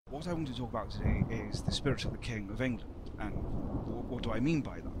What I want to talk about today is the spirit of the King of England, and what do I mean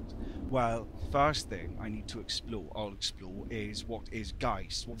by that? Well, first thing I need to I'll explore, is what is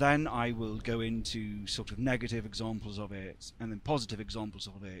Geist. Then I will go into sort of negative examples of it, and then positive examples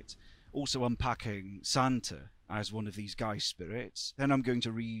of it, also unpacking Santa as one of these Geist spirits. Then I'm going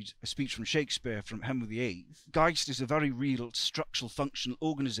to read a speech from Shakespeare from Henry VIII. Geist is a very real structural functional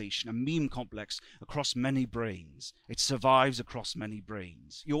organisation, a meme complex across many brains. It survives across many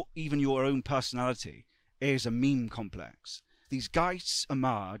brains. Even your own personality is a meme complex. These Geists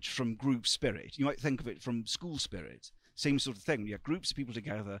emerge from group spirit. You might think of it from school spirit. Same sort of thing. You have groups of people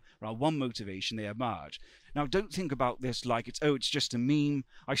together around one motivation, they emerge. Now, don't think about this like it's just a meme.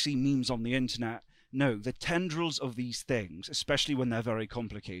 I see memes on the internet. No, the tendrils of these things, especially when they're very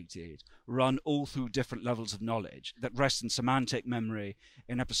complicated, run all through different levels of knowledge that rest in semantic memory,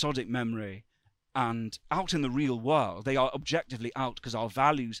 in episodic memory, and out in the real world. They are objectively out because our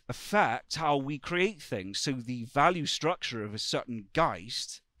values affect how we create things. So the value structure of a certain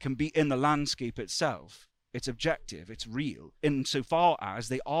Geist can be in the landscape itself. It's objective, it's real, insofar as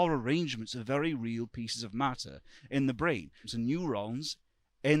they are arrangements of very real pieces of matter in the brain. So neurons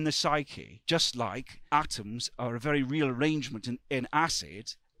in the psyche, just like atoms are a very real arrangement in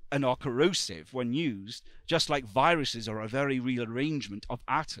acid and are corrosive when used, just like viruses are a very real arrangement of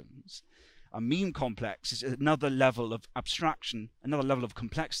atoms. A meme complex is another level of abstraction, another level of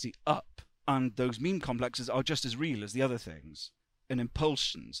complexity up, and those meme complexes are just as real as the other things. And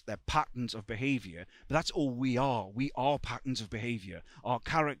impulsions, they're patterns of behavior, but that's all we are. We are patterns of behavior, our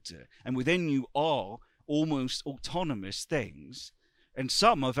character, and within you are almost autonomous things. And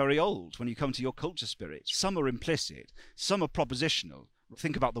some are very old when you come to your culture spirit. Some are implicit, some are propositional.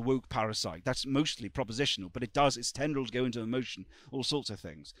 Think about the woke parasite. That's mostly propositional, but its tendrils go into emotion, all sorts of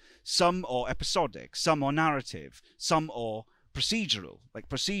things. Some are episodic, some are narrative, some are procedural,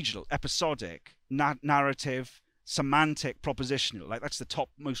 episodic, narrative, semantic, propositional. Like that's the top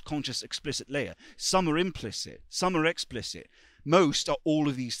most conscious explicit layer. Some are implicit, some are explicit. Most are all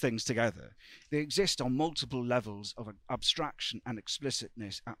of these things together. They exist on multiple levels of abstraction and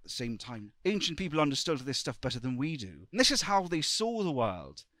explicitness at the same time. Ancient people understood this stuff better than we do. And this is how they saw the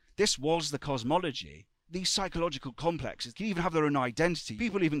world. This was the cosmology. These psychological complexes can even have their own identity.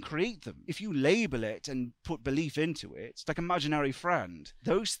 People even create them. If you label it and put belief into it, it's like imaginary friend.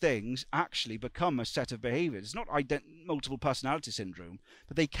 Those things actually become a set of behaviors. It's not multiple personality syndrome,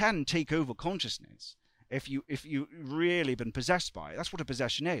 but they can take over consciousness. If you've really been possessed by it. That's what a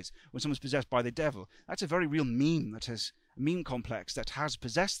possession is. When someone's possessed by the devil, that's a very real meme a meme complex that has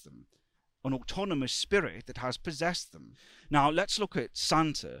possessed them. An autonomous spirit that has possessed them. Now, let's look at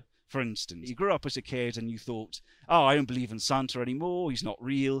Santa, for instance. You grew up as a kid and you thought, oh, I don't believe in Santa anymore, he's not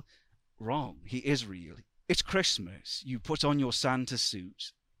real. Wrong, he is real. It's Christmas. You put on your Santa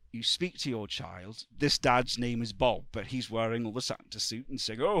suit. You speak to your child. This dad's name is Bob, but he's wearing all the Santa suit and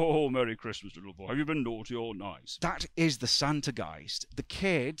saying, oh, Merry Christmas, little boy. Have you been naughty or nice? That is the Santa Geist. The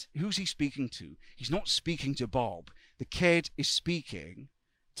kid, who's he speaking to? He's not speaking to Bob. The kid is speaking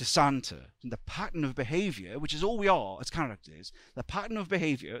to Santa. And the pattern of behavior, which is all we are as characters, the pattern of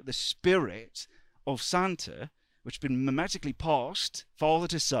behavior, the spirit of Santa, which has been mimetically passed, father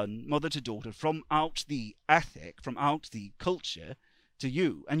to son, mother to daughter, from out the ethic, from out the culture, to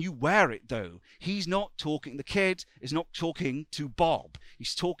you, and you wear it though. He's not talking, the kid is not talking to Bob,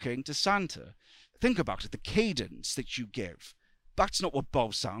 he's talking to Santa. Think about it, the cadence that you give. That's not what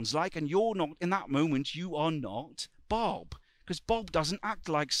Bob sounds like, and you're not, in that moment, you are not Bob. Because Bob doesn't act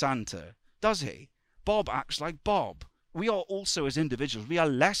like Santa, does he? Bob acts like Bob. We are also, as individuals, we are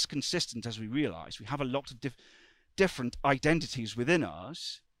less consistent as we realize. We have a lot of different identities within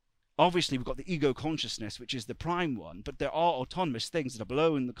us. Obviously, we've got the ego consciousness, which is the prime one, but there are autonomous things that are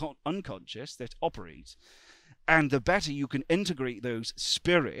below in the unconscious that operate. And the better you can integrate those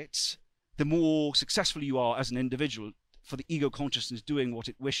spirits, the more successful you are as an individual for the ego consciousness doing what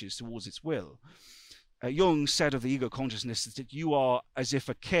it wishes towards its will. Jung said of the ego consciousness that you are as if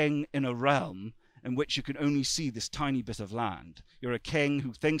a king in a realm in which you can only see this tiny bit of land. You're a king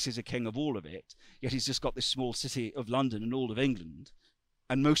who thinks he's a king of all of it, yet he's just got this small city of London and all of England.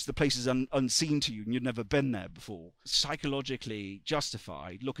 And most of the places are unseen to you, and you've never been there before. Psychologically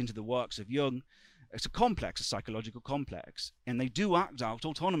justified, look into the works of Jung. It's a psychological complex, and they do act out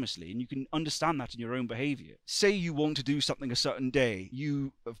autonomously, and you can understand that in your own behavior. Say you want to do something a certain day.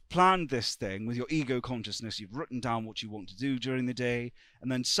 You have planned this thing with your ego consciousness. You've written down what you want to do during the day,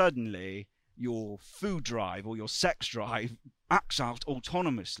 and then suddenly your food drive or your sex drive acts out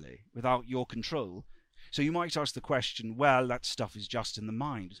autonomously without your control. So you might ask the question, well, that stuff is just in the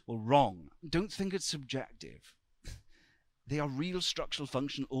mind. Well, wrong. Don't think it's subjective. They are real structural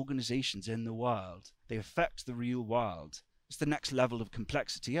functional organizations in the world. They affect the real world. It's the next level of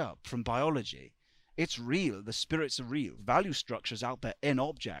complexity up from biology. It's real. The spirits are real. Value structures out there in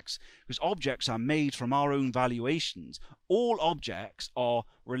objects, because objects are made from our own valuations. All objects are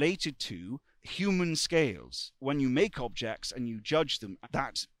related to human scales. When you make objects and you judge them,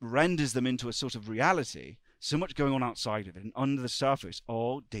 that renders them into a sort of reality. So much going on outside of it, and under the surface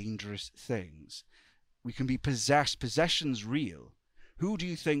are dangerous things. We can be possessed. Possession's real. Who do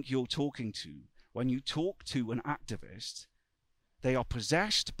you think you're talking to when you talk to an activist? They are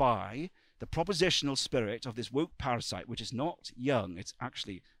possessed by the propositional spirit of this woke parasite, which is not young, it's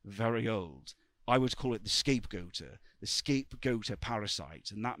actually very old. I would call it the scapegoater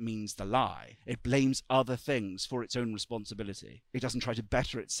parasite, and that means the lie. It blames other things for its own responsibility. It doesn't try to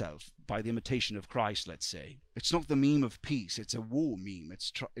better itself by the imitation of Christ, let's say. It's not the meme of peace, it's a war meme.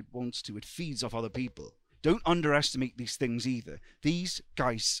 It feeds off other people. Don't underestimate these things either. These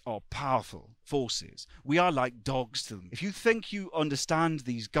geists are powerful forces. We are like dogs to them. If you think you understand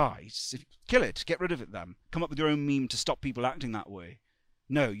these geists, kill it, get rid of it then. Come up with your own meme to stop people acting that way.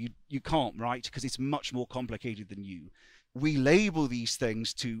 No, you can't, right? Because it's much more complicated than you. We label these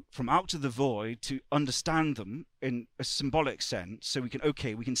things from out of the void to understand them in a symbolic sense, so we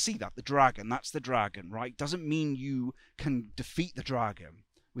can see that, the dragon, that's the dragon, right? Doesn't mean you can defeat the dragon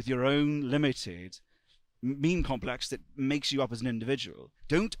with your own limited meme complex that makes you up as an individual.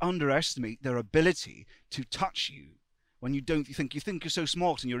 Don't underestimate their ability to touch you. When you think you're so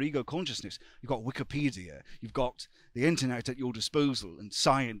smart in your ego consciousness, you've got Wikipedia, you've got the internet at your disposal, and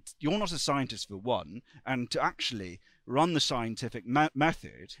science. You're not a scientist for one, and to actually run the scientific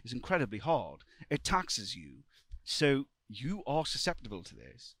method is incredibly hard. It taxes you, so you are susceptible to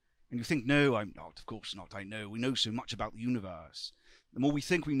this. And you think, no, I'm not. Of course not. We know so much about the universe. The more we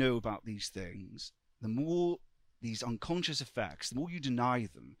think we know about these things, the more these unconscious effects, the more you deny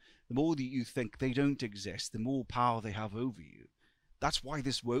them, the more that you think they don't exist, the more power they have over you. That's why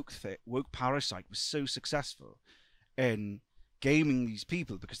this woke parasite was so successful in gaming these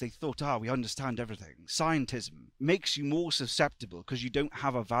people, because they thought, we understand everything. Scientism makes you more susceptible because you don't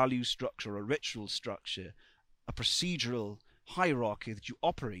have a value structure, a ritual structure, a procedural hierarchy that you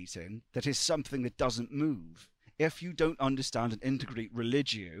operate in that is something that doesn't move. If you don't understand and integrate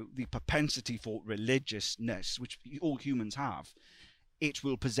religio, the propensity for religiousness, which all humans have, it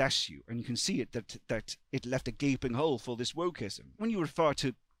will possess you. And you can see it that it left a gaping hole for this wokeism. When you refer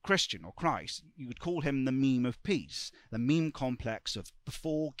to Christian or Christ, you would call him the meme of peace, the meme complex of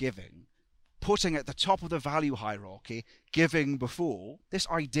before giving, putting at the top of the value hierarchy, giving before. This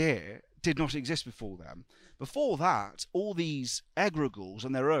idea did not exist before them. Before that, all these egregores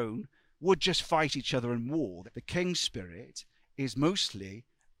on their own would just fight each other in war. The king spirit is mostly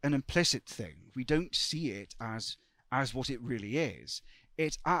an implicit thing. We don't see it as what it really is.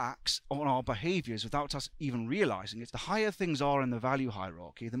 It acts on our behaviors without us even realizing it. The higher things are in the value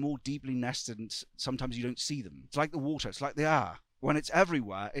hierarchy, the more deeply nested, and sometimes you don't see them. It's like the water, it's like the air. When it's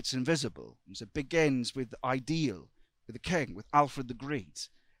everywhere, it's invisible. And so it begins with the ideal, with the king, with Alfred the Great.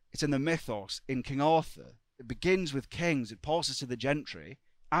 It's in the mythos in King Arthur. It begins with kings, it passes to the gentry,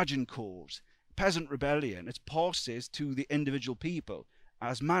 Agincourt, peasant rebellion. It passes to the individual people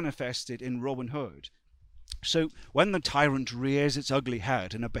as manifested in Robin Hood. So when the tyrant rears its ugly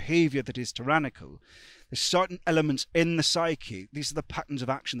head in a behavior that is tyrannical, there's certain elements in the psyche, these are the patterns of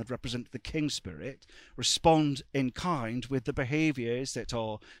action that represent the king spirit, respond in kind with the behaviors that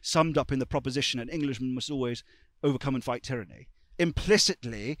are summed up in the proposition an Englishman must always overcome and fight tyranny.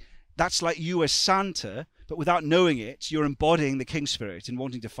 Implicitly, that's like you as Santa, but without knowing it, you're embodying the king spirit and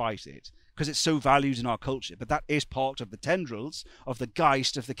wanting to fight it, because it's so valued in our culture. But that is part of the tendrils of the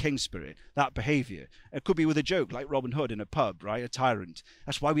geist of the king spirit, that behavior. It could be with a joke, like Robin Hood in a pub, right? A tyrant.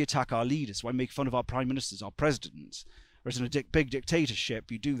 That's why we attack our leaders, why we make fun of our prime ministers, our presidents. Whereas in a big dictatorship,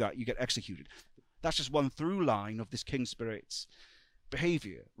 you do that, you get executed. That's just one through line of this king spirit's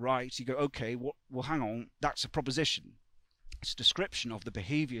behavior, right? You go, okay, well, hang on, that's a proposition. It's a description of the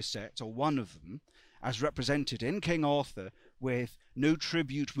behavior set, or one of them, as represented in King Arthur with "no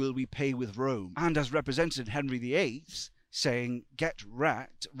tribute will we pay with Rome," and as represented in Henry VIII saying "get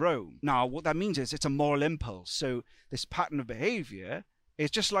wrecked, Rome." Now, what that means is it's a moral impulse. So this pattern of behavior is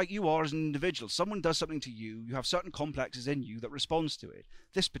just like you are as an individual. Someone does something to you, you have certain complexes in you that responds to it.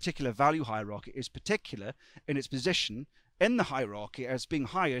 This particular value hierarchy is particular in its position in the hierarchy as being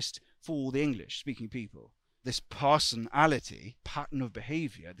highest for the English-speaking people. This personality, pattern of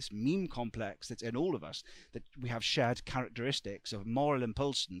behavior, this meme complex that's in all of us, that we have shared characteristics of moral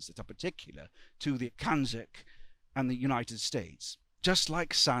impulsions that are particular to the Kanzik and the United States. Just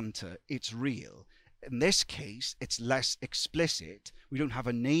like Santa, it's real. In this case, it's less explicit. We don't have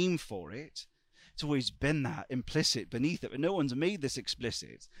a name for it. It's always been that implicit beneath it, but no one's made this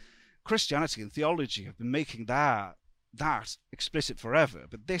explicit. Christianity and theology have been making that explicit forever,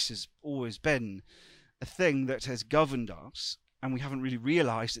 but this has always been a thing that has governed us, and we haven't really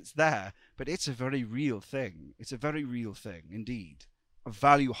realized it's there, but it's a very real thing. It's a very real thing indeed. A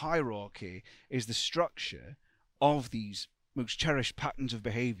value hierarchy is the structure of these most cherished patterns of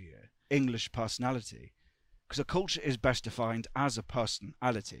behavior, English personality, because a culture is best defined as a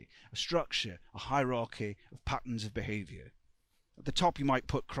personality, a structure, a hierarchy of patterns of behavior. At the top you might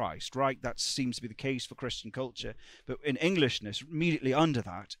put Christ, right? That seems to be the case for Christian culture. But in Englishness, immediately under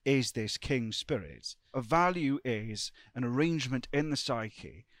that is this king spirit. A value is an arrangement in the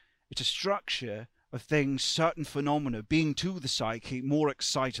psyche. It's a structure of things, certain phenomena being to the psyche more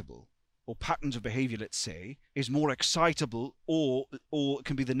excitable, or patterns of behavior, let's say, is more excitable, or it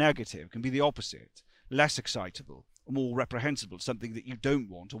can be the negative, it can be the opposite, less excitable, more reprehensible, something that you don't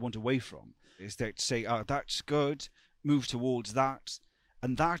want or want away from. Is that say, that's good, move towards that,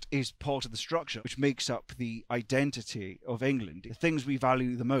 and that is part of the structure which makes up the identity of England, the things we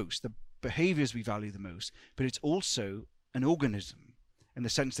value the most, the behaviours we value the most. But it's also an organism in the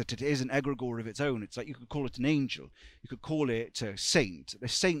sense that it is an egregore of its own. It's like you could call it an angel, you could call it a saint. The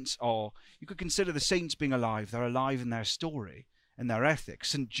saints are, you could consider the saints being alive. They're alive in their story and their ethics.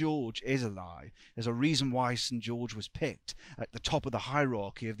 St. George is alive. There's a reason why St. George was picked at the top of the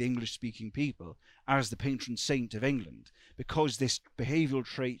hierarchy of the English-speaking people as the patron saint of England, because this behavioural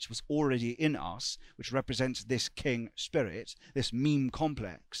trait was already in us, which represents this king spirit, this meme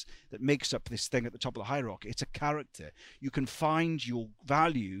complex that makes up this thing at the top of the hierarchy. It's a character. You can find your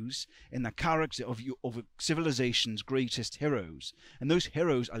values in the character of a civilization's greatest heroes, and those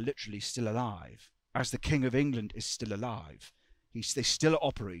heroes are literally still alive, as the King of England is still alive. They're still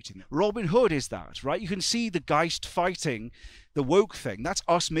operating. Robin Hood is that, right? You can see the Geist fighting the woke thing. That's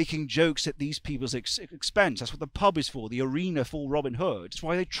us making jokes at these people's expense. That's what the pub is for, the arena for Robin Hood. That's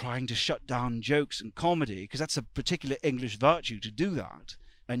why they're trying to shut down jokes and comedy, because that's a particular English virtue to do that.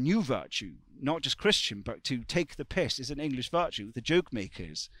 A new virtue, not just Christian, but to take the piss is an English virtue. The joke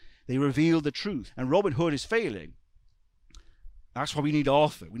makers, they reveal the truth. And Robin Hood is failing. That's why we need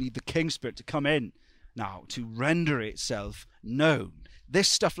Arthur. We need the king spirit to come in now to render itself known. This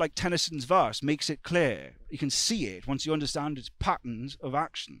stuff, like Tennyson's verse, makes it clear. You can see it once you understand its patterns of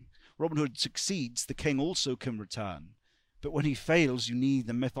action. Robin Hood succeeds, the king also can return. But when he fails, you need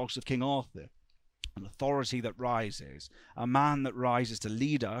the mythos of King Arthur, an authority that rises, a man that rises to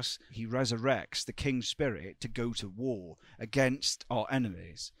lead us. He resurrects the king spirit to go to war against our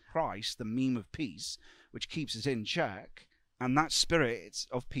enemies. Christ, the meme of peace, which keeps us in check. And that spirit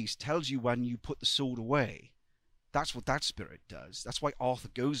of peace tells you when you put the sword away. That's what that spirit does. That's why Arthur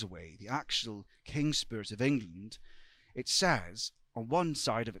goes away. The actual king spirit of England, it says on one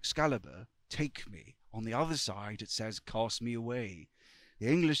side of Excalibur, take me. On the other side, it says, cast me away. The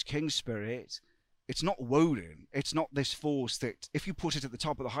English king spirit, it's not Woden. It's not this force that, if you put it at the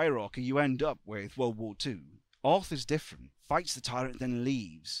top of the hierarchy, you end up with World War II. Arthur's different. Fights the tyrant, then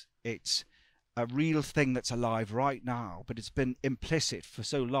leaves. It's a real thing that's alive right now, but it's been implicit for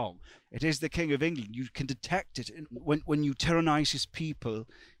so long. It is the King of England. You can detect it. When you tyrannize his people,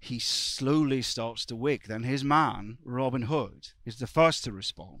 he slowly starts to wake. Then his man, Robin Hood, is the first to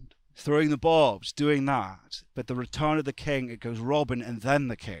respond. Throwing the barbs, doing that. But the return of the king, it goes Robin and then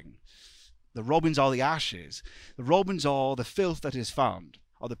the king. The Robins are the ashes. The Robins are the filth that is found,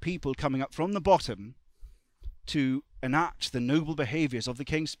 are the people coming up from the bottom to enact the noble behaviors of the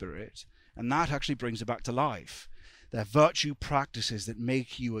king spirit. And that actually brings it back to life. They're virtue practices that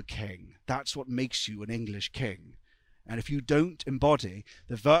make you a king. That's what makes you an English king. And if you don't embody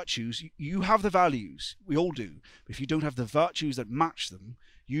the virtues, you have the values. We all do. But if you don't have the virtues that match them,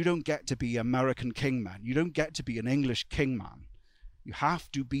 you don't get to be American kingman. You don't get to be an English kingman. You have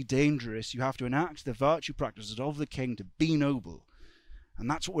to be dangerous. You have to enact the virtue practices of the king to be noble. And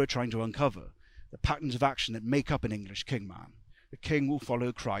that's what we're trying to uncover. The patterns of action that make up an English kingman. The king will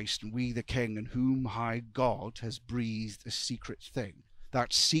follow Christ, and we the king, in whom high God has breathed a secret thing.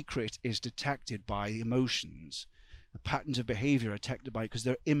 That secret is detected by emotions. The patterns of behavior are detected by, because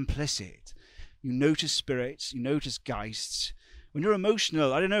they're implicit. You notice spirits, you notice geists. When you're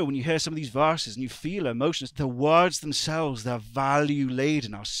emotional, I don't know, when you hear some of these verses and you feel emotions, the words themselves, they're value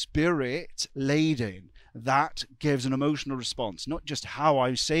laden, are spirit laden. That gives an emotional response, not just how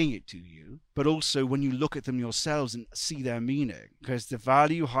I'm saying it to you, but also when you look at them yourselves and see their meaning. Because the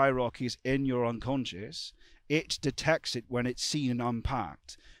value hierarchy is in your unconscious, It detects it when it's seen and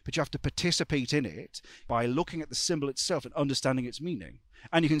unpacked, but you have to participate in it by looking at the symbol itself and understanding its meaning.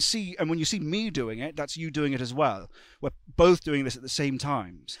 And you can see, and when you see me doing it, that's you doing it as well. We're both doing this at the same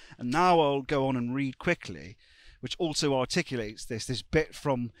time. And now I'll go on and read quickly, which also articulates this bit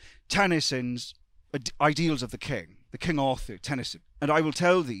from Tennyson's Ideals of the King Arthur, Tennyson. And I will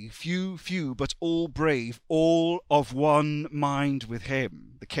tell thee, few, few, but all brave, all of one mind with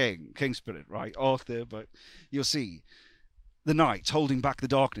him, the king, king spirit, right? Arthur, but you'll see. The knights holding back the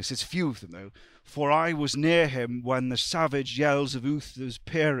darkness, it's few of them though, for I was near him when the savage yells of Uther's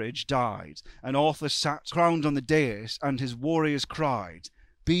peerage died, and Arthur sat crowned on the dais, and his warriors cried,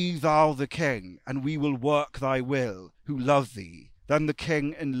 Be thou the king, and we will work thy will, who love thee. Then the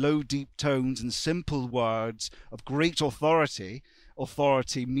king, in low deep tones and simple words of great authority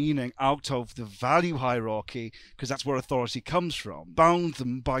meaning out of the value hierarchy, because that's where authority comes from, bound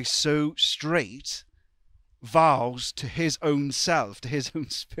them by so straight vows to his own self, to his own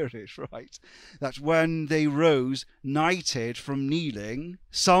spirit, right? That when they rose, knighted from kneeling,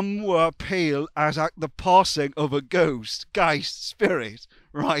 some were pale as at the passing of a ghost, Geist, spirit,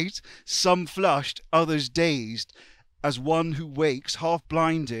 right? Some flushed, others dazed, as one who wakes half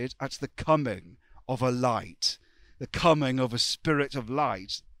blinded at the coming of a light, the coming of a spirit of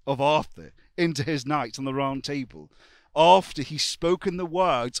light, of Arthur, into his knights on the round table, after he's spoken the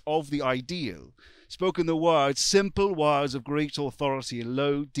words of the ideal, spoken the words, simple words of great authority in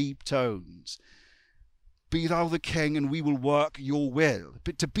low, deep tones. Be thou the king, and we will work your will.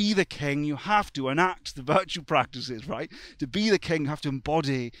 But to be the king, you have to enact the virtue practices, right? To be the king, you have to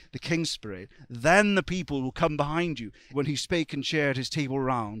embody the king spirit. Then the people will come behind you. When he spake and shared his table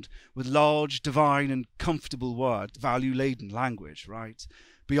round with large, divine, and comfortable words, value-laden language, right?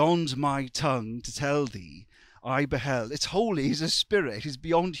 Beyond my tongue to tell thee, I beheld. It's holy, he's a spirit, he's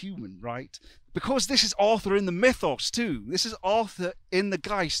beyond human, right? Because this is Arthur in the mythos too. This is Arthur in the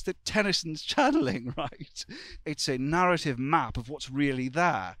Geist that Tennyson's channeling, right? It's a narrative map of what's really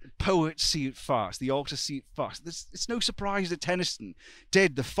there. Poets see it first, the artists see it first. It's no surprise that Tennyson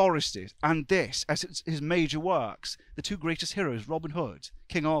did The Foresters and this as his major works. The two greatest heroes, Robin Hood,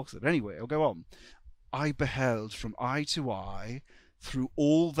 King Arthur. Anyway, I'll go on. I beheld from eye to eye, through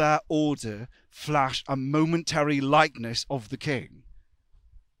all their order, flash a momentary likeness of the king.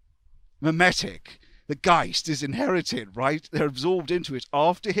 Mimetic, the Geist is inherited, right? They're absorbed into it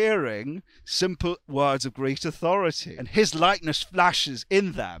after hearing simple words of great authority. And his likeness flashes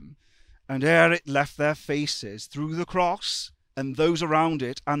in them. And ere it left their faces through the cross and those around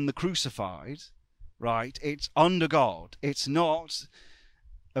it and the crucified, right? It's under God. It's not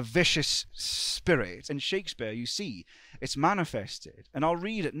a vicious spirit. In Shakespeare, you see, it's manifested. And I'll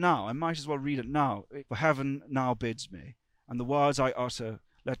read it now. I might as well read it now. For heaven now bids me, and the words I utter,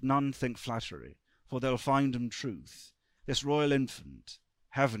 let none think flattery, for they'll find 'em truth. This royal infant,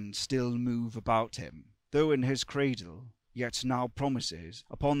 heaven still move about him, though in his cradle, yet now promises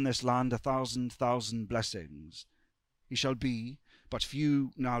upon this land 1,000,000 blessings. He shall be, but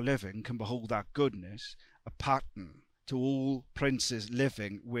few now living can behold that goodness, a pattern to all princes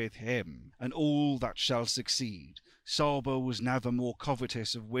living with him, and all that shall succeed. Saba was never more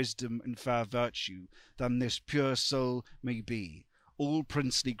covetous of wisdom and fair virtue than this pure soul may be. All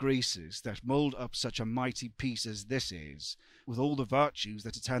princely graces that mould up such a mighty piece as this is, with all the virtues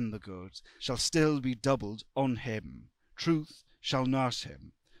that attend the good, shall still be doubled on him. Truth shall nurse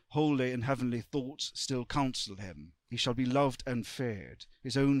him. Holy and heavenly thoughts still counsel him. He shall be loved and feared.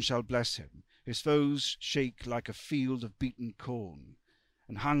 His own shall bless him. His foes shake like a field of beaten corn,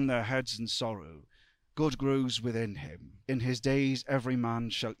 and hang their heads in sorrow. Good grows within him. In his days every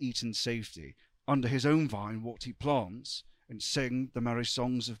man shall eat in safety, under his own vine what he plants, and sing the merry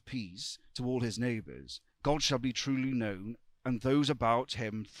songs of peace to all his neighbours. God shall be truly known, and those about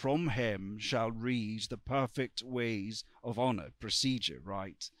him from him shall read the perfect ways of honour, procedure,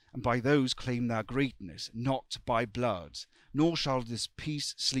 right, and by those claim their greatness, not by blood. Nor shall this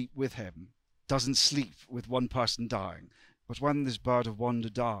peace sleep with him. Doesn't sleep with one person dying. But when this bird of wonder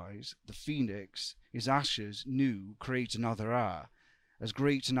dies, the phoenix, his ashes new create another heir, as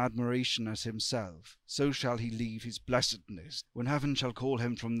great in admiration as himself. So shall he leave his blessedness, when heaven shall call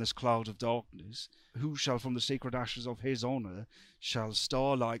him from this cloud of darkness, who shall from the sacred ashes of his honour shall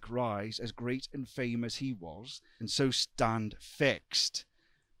star-like rise, as great in fame as he was, and so stand fixed.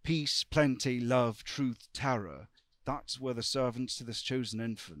 Peace, plenty, love, truth, terror, that were the servants to this chosen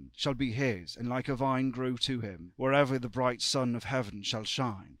infant, shall be his, and like a vine grow to him, wherever the bright sun of heaven shall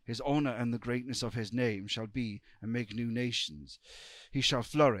shine. His honour and the greatness of his name shall be and make new nations. He shall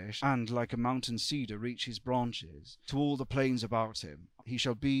flourish, and like a mountain cedar reach his branches to all the plains about him. He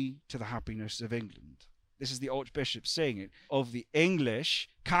shall be to the happiness of England. This is the Archbishop saying it, of the English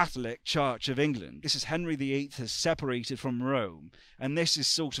Catholic Church of England. This is Henry VIII has separated from Rome, and this is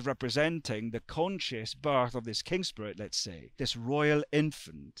sort of representing the conscious birth of this king spirit, let's say, this royal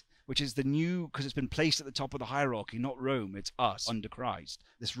infant, which is the new, because it's been placed at the top of the hierarchy, not Rome, it's us under Christ.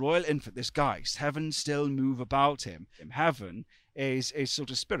 This royal infant, this Geist, heaven still move about him. Heaven is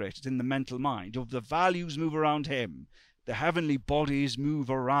sort of spirit, it's in the mental mind, of the values move around him. The heavenly bodies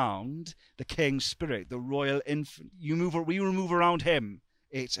move around the king spirit, the royal infant. We move around him.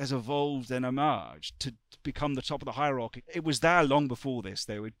 It has evolved and emerged to become the top of the hierarchy. It was there long before this,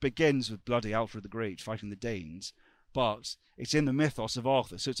 though. It begins with bloody Alfred the Great fighting the Danes, but it's in the mythos of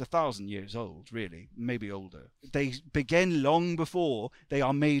Arthur, so it's 1,000 years old, really, maybe older. They begin long before they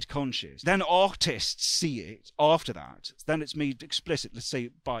are made conscious. Then artists see it after that. Then it's made explicit, let's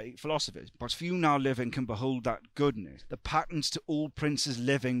say, by philosophers. But few now living can behold that goodness, the patterns to all princes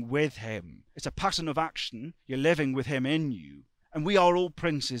living with him. It's a pattern of action. You're living with him in you. And we are all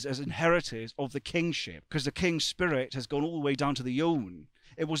princes as inheritors of the kingship, because the king spirit has gone all the way down to the yeoman.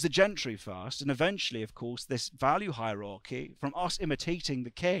 It was the gentry first, and eventually, of course, this value hierarchy, from us imitating the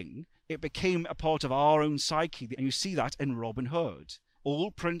king, it became a part of our own psyche. And you see that in Robin Hood.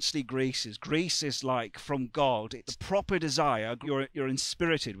 All princely graces, graces like from God, it's a proper desire. You're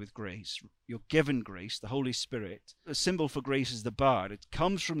inspirited with grace. You're given grace, the Holy Spirit. The symbol for grace is the bird. It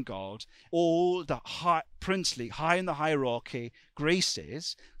comes from God. All the princely, high in the hierarchy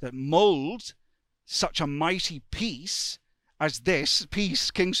graces that mold such a mighty peace as this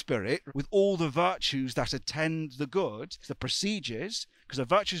peace, king spirit, with all the virtues that attend the good, the procedures, because a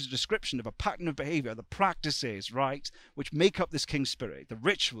virtue is a description of a pattern of behavior, the practices, right, which make up this king spirit, the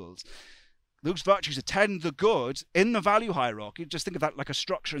rituals. Those virtues attend the good in the value hierarchy. Just think of that like a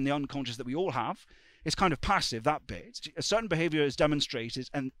structure in the unconscious that we all have. It's kind of passive, that bit. A certain behavior is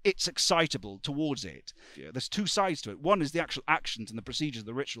demonstrated and it's excitable towards it. There's two sides to it. One is the actual actions and the procedures,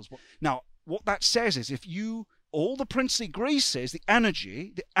 the rituals. Now, what that says is if you all the princely graces, the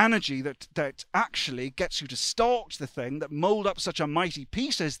energy that actually gets you to start the thing, that mold up such a mighty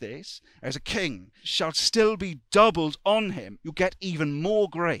peace as this, as a king, shall still be doubled on him. You get even more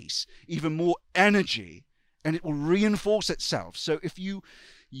grace, even more energy, and it will reinforce itself. So if you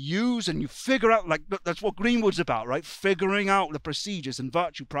use and you figure out, like that's what Greenwood's about, right? Figuring out the procedures and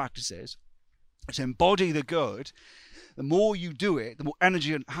virtue practices to embody the good. The more you do it, the more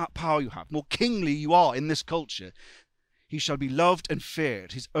energy and power you have, the more kingly you are in this culture. He shall be loved and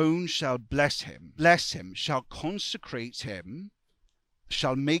feared. His own shall bless him, shall consecrate him,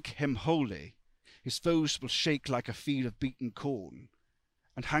 shall make him holy. His foes will shake like a field of beaten corn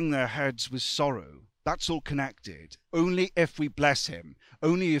and hang their heads with sorrow. That's all connected. Only if we bless him,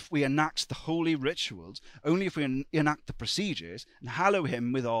 only if we enact the holy rituals, only if we enact the procedures and hallow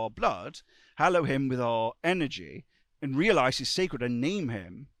him with our blood, hallow him with our energy, and realize he's sacred and name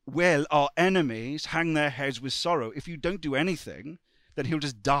him, will our enemies hang their heads with sorrow. If you don't do anything, then he'll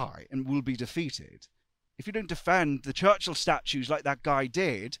just die and will be defeated. If you don't defend the Churchill statues like that guy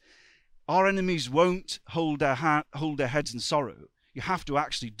did, our enemies won't hold their heads in sorrow. You have to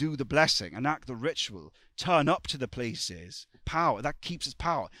actually do the blessing, enact the ritual, turn up to the places. Power, that keeps its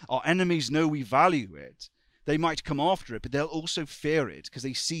power. Our enemies know we value it. They might come after it, but they'll also fear it because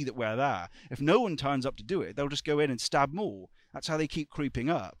they see that we're there. If no one turns up to do it, they'll just go in and stab more. That's how they keep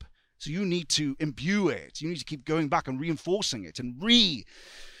creeping up. So you need to imbue it. You need to keep going back and reinforcing it and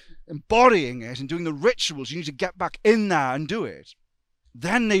re-embodying it and doing the rituals. You need to get back in there and do it.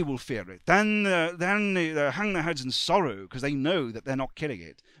 Then they will fear it. Then they hang their heads in sorrow because they know that they're not killing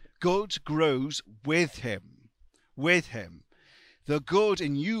it. Good grows with him. With him. The good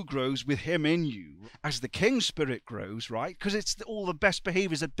in you grows with him in you. As the king spirit grows, right? Because it's all the best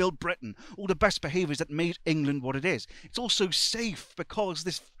behaviours that built Britain, all the best behaviours that made England what it is. It's also safe because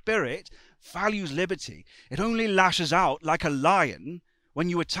this spirit values liberty. It only lashes out like a lion when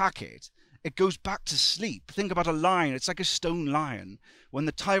you attack it. It goes back to sleep. Think about a lion. It's like a stone lion. When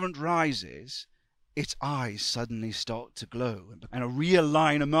the tyrant rises, its eyes suddenly start to glow, and a real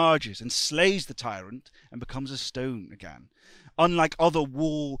lion emerges and slays the tyrant and becomes a stone again. Unlike other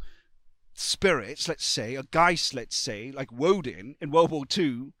war spirits, let's say, a Geist, let's say, like Woden in World War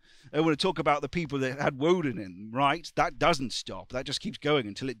II, I want to talk about the people that had Woden in them, right? That doesn't stop. That just keeps going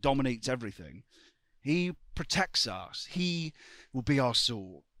until it dominates everything. He protects us. He will be our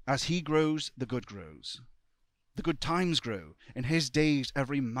sword. As he grows, the good grows. The good times grow. In his days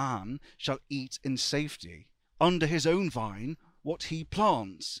every man shall eat in safety. Under his own vine what he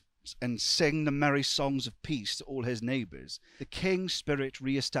plants, and sing the merry songs of peace to all his neighbours. The king spirit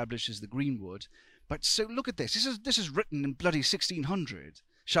re-establishes the greenwood. But so look at this. This is written in bloody 1600.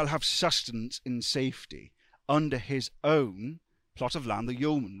 shall have sustenance in safety under his own plot of land, the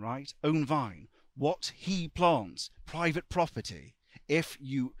yeoman, right? Own vine. What he plants, private property. If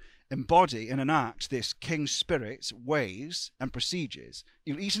you embody and enact this King Spirit's ways and procedures,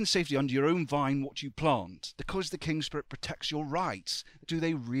 you'll eat in safety under your own vine what you plant, because the King Spirit protects your rights. Do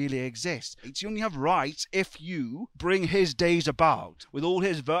they really exist? You only have rights if you bring his days about, with all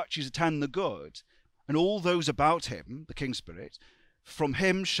his virtues attend the good, and all those about him, the King Spirit, from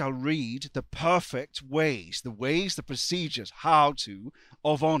him shall read the perfect ways, the procedures, how to,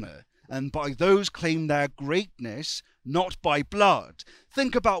 of honour, and by those claim their greatness, not by blood.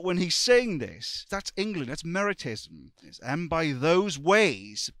 Think about when he's saying this. That's England, that's Meritism. And by those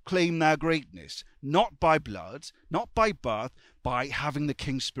ways claim their greatness, not by blood, not by birth, by having the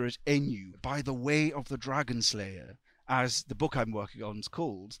King Spirit in you, by the way of the Dragon Slayer, as the book I'm working on is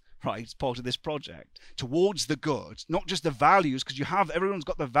called, right? It's part of this project. Towards the good, not just the values, because everyone's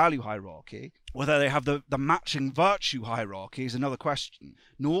got the value hierarchy. Whether they have the matching virtue hierarchy is another question.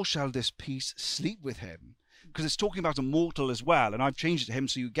 Nor shall this peace sleep with him. Because it's talking about a mortal as well, and I've changed it to him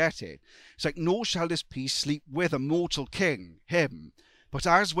so you get it. It's like, nor shall this peace sleep with a mortal king, him. But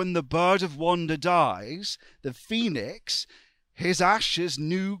as when the bird of wonder dies, the phoenix, his ashes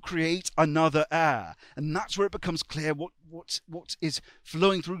new create another air. And that's where it becomes clear what is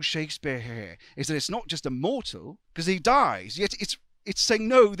flowing through Shakespeare here, is that it's not just a mortal, because he dies, yet it's saying,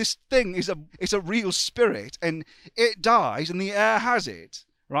 no, this thing is a real spirit, and it dies, and the air has it.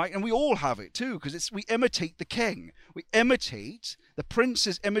 Right? And we all have it too, because we imitate the king. The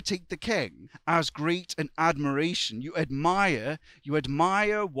princes imitate the king as great an admiration. You admire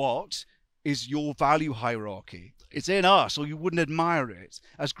what is your value hierarchy. It's in us, or you wouldn't admire it.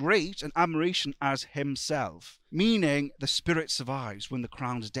 As great an admiration as himself. Meaning the spirit survives when the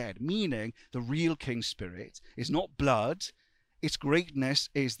crown's dead. Meaning the real King Spirit is not blood. Its greatness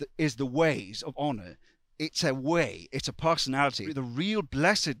is the ways of honour. It's a way, it's a personality. The real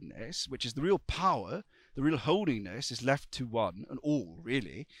blessedness, which is the real power, the real holiness, is left to one and all,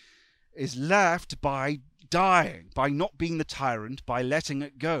 really, is left by dying, by not being the tyrant, by letting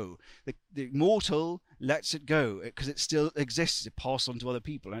it go. The mortal lets it go because it still exists. It passed on to other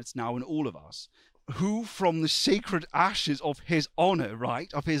people, and it's now in all of us. Who from the sacred ashes of his honour,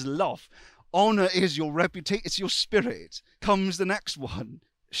 right, of his love, honour is your reputation, it's your spirit, comes the next one.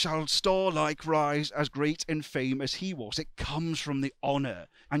 Shall star-like rise as great in fame as he was. It comes from the honour,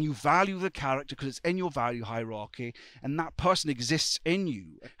 and you value the character because it's in your value hierarchy, and that person exists in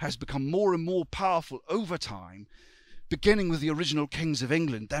you, has become more and more powerful over time, beginning with the original kings of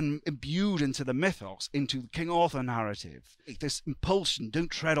England, then imbued into the mythos, into the King Arthur narrative. This impulsion, don't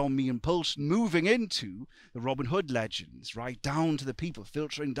tread on me impulsion, moving into the Robin Hood legends, right, down to the people,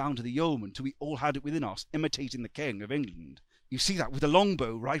 filtering down to the yeoman, till we all had it within us, imitating the King of England. You see that with the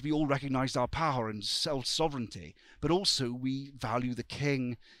longbow, right? We all recognized our power and self-sovereignty, but also we value the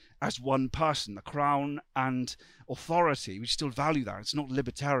king as one person, the crown and authority. We still value that. It's not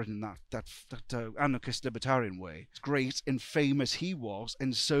libertarian in that anarchist libertarian way. It's great and famous he was,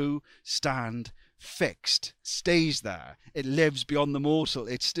 and so stand fixed, stays there. It lives beyond the mortal.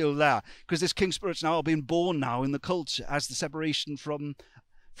 It's still there. Because this King Spirit's now being born now in the culture as the separation from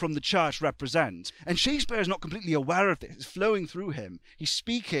the church represents. And Shakespeare is not completely aware of this. It's flowing through him. He's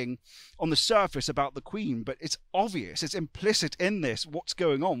speaking on the surface about the Queen, but it's obvious, it's implicit in this what's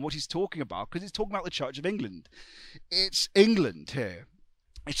going on, what he's talking about, because he's talking about the Church of England. It's England here.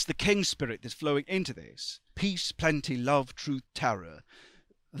 It's the King Spirit that's flowing into this. Peace, plenty, love, truth, terror,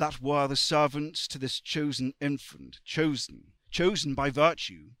 that were the servants to this chosen infant, chosen by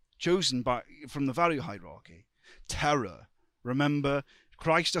virtue, chosen from the value hierarchy. Terror. Remember,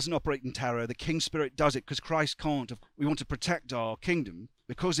 Christ doesn't operate in terror. The King Spirit does it because Christ can't. We want to protect our kingdom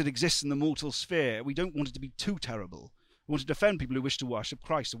because it exists in the mortal sphere. We don't want it to be too terrible. We want to defend people who wish to worship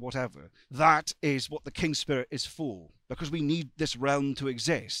Christ or whatever. That is what the King Spirit is for, because we need this realm to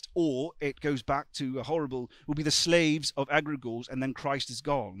exist. Or it goes back to a horrible, we'll be the slaves of egregores, and then Christ is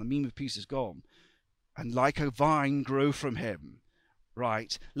gone. The meme of peace is gone. And like a vine grow from him.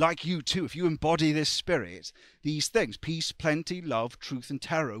 Right, like you too, if you embody this spirit, these things, peace, plenty, love, truth and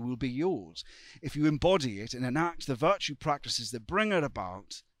terror will be yours. If you embody it and enact the virtue practices that bring it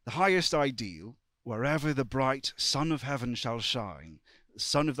about, the highest ideal, wherever the bright sun of heaven shall shine, the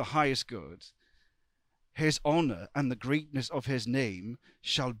sun of the highest good, his honour and the greatness of his name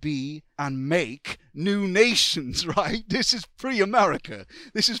shall be and make new nations, right? This is pre-America.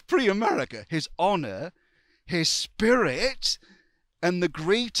 This is pre-America. His honour, his spirit, and the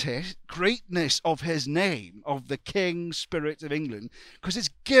greatness of his name, of the King Spirit of England, because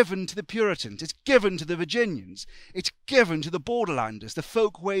it's given to the Puritans, it's given to the Virginians, it's given to the Borderlanders, the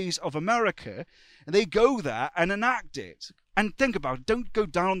folkways of America, and they go there and enact it. And think about it, don't go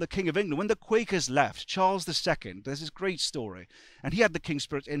down on the King of England. When the Quakers left, Charles II, there's this great story, and he had the King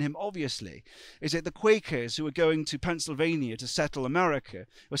Spirit in him, obviously, is that the Quakers who were going to Pennsylvania to settle America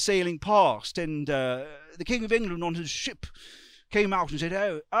were sailing past, and the King of England on his ship came out and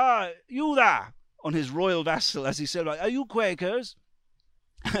said, "Oh, you there?" on his royal vessel, as he said, like, "Are you Quakers?"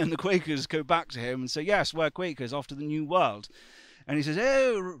 And the Quakers go back to him and say, "Yes, we're Quakers, off to the New World." And he says,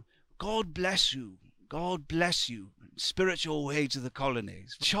 "Oh, God bless you. God bless you. Spirit your way to the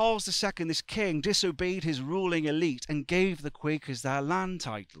colonies." Charles II, this king, disobeyed his ruling elite and gave the Quakers their land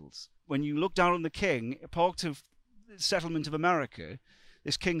titles. When you look down on the king, part of the settlement of America,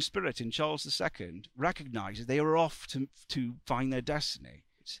 this King Spirit in Charles II recognized they were off to find their destiny.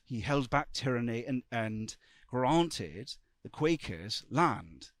 He held back tyranny and granted the Quakers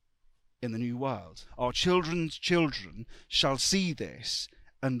land in the New World. Our children's children shall see this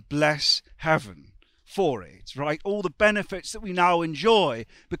and bless heaven for it, right? All the benefits that we now enjoy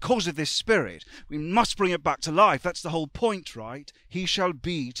because of this spirit, we must bring it back to life. That's the whole point, right? He shall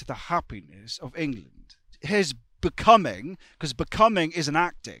be to the happiness of England. His becoming, because becoming is an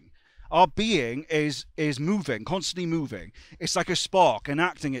acting. Our being is moving, constantly moving. It's like a spark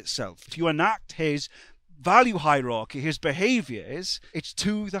enacting itself. If you enact his value hierarchy, his behaviours, it's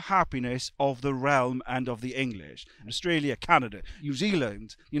to the happiness of the realm and of the English. Australia, Canada, New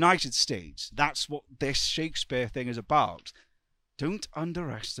Zealand, United States. That's what this Shakespeare thing is about. Don't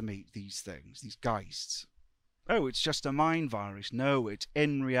underestimate these things, these geists. Oh, it's just a mind virus. No, it's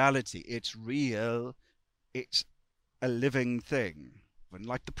in reality. It's real. It's a living thing. And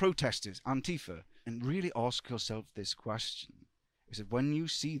like the protesters, Antifa. And really ask yourself this question. Is that when you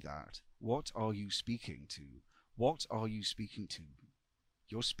see that, what are you speaking to? What are you speaking to?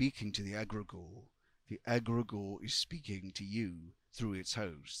 You're speaking to the egregore. The egregore is speaking to you through its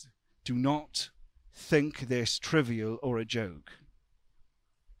host. Do not think this trivial or a joke.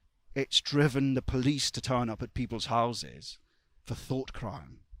 It's driven the police to turn up at people's houses for thought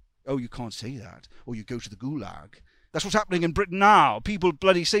crime. Oh, you can't say that. Or you go to the gulag. That's what's happening in Britain now. People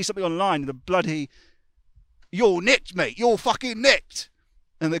bloody say something online, the bloody, "You're nicked, mate. You're fucking nicked."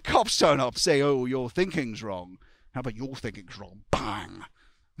 And the cops turn up, say, "Oh, your thinking's wrong." How about your thinking's wrong? Bang!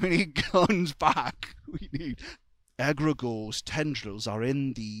 We need guns back. We need... Egregores, tendrils are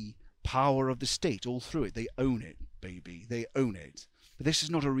in the power of the state all through it. They own it, baby. They own it. But this is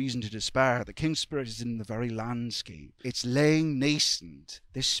not a reason to despair. The King Spirit is in the very landscape. It's laying nascent.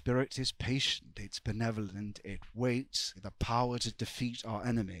 This spirit is patient. It's benevolent. It waits. The power to defeat our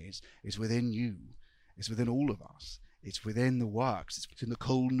enemies is within you. It's within all of us. It's within the works. It's within the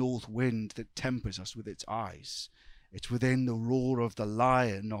cold north wind that tempers us with its ice. It's within the roar of the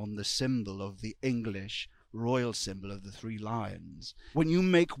lion on the symbol of the English royal symbol of the three lions. When you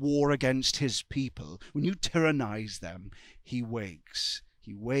make war against his people, when you tyrannize them, he wakes.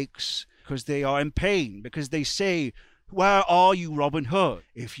 He wakes because they are in pain, because they say, "Where are you, Robin Hood?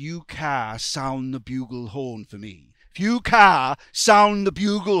 If you care, sound the bugle horn for me. If you care, sound the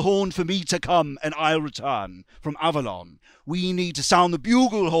bugle horn for me to come, and I'll return from Avalon." We need to sound the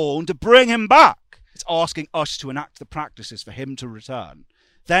bugle horn to bring him back. It's asking us to enact the practices for him to return.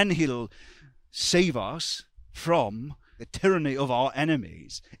 Then he'll save us from the tyranny of our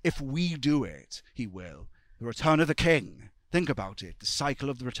enemies. If we do it, he will. The return of the king. Think about it. The cycle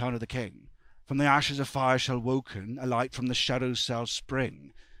of the return of the king. From the ashes of fire shall woken, a light from the shadows shall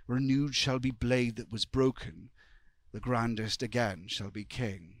spring. Renewed shall be blade that was broken. The grandest again shall be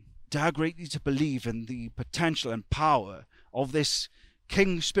king. Dare greatly to believe in the potential and power of this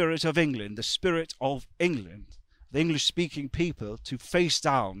King Spirit of England, the Spirit of England, the English-speaking people, to face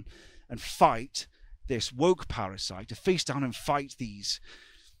down and fight this woke parasite, to face down and fight these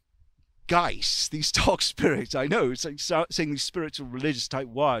geists, these dark spirits. I know, it's like saying these spiritual religious type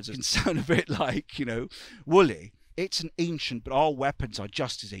words can sound a bit like, you know, woolly. It's an ancient, but our weapons are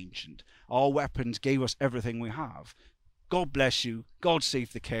just as ancient. Our weapons gave us everything we have. God bless you, God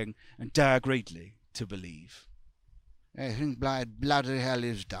save the king, and dare greatly to believe. I think bloody hell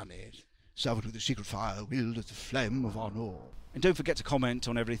has done it. Servant with the secret fire, wieldeth the flame of honor. And don't forget to comment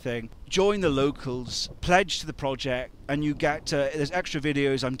on everything. Join the locals, pledge to the project, and you get, there's extra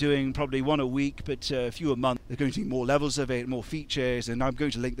videos I'm doing, probably one a week, but a few a month. There's going to be more levels of it, more features, and I'm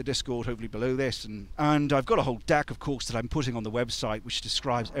going to link the Discord hopefully below this. And I've got a whole deck, of course, that I'm putting on the website, which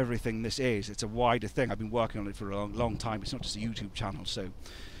describes everything this is. It's a wider thing. I've been working on it for a long time. It's not just a YouTube channel, so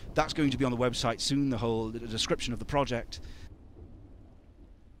that's going to be on the website soon, the description of the project.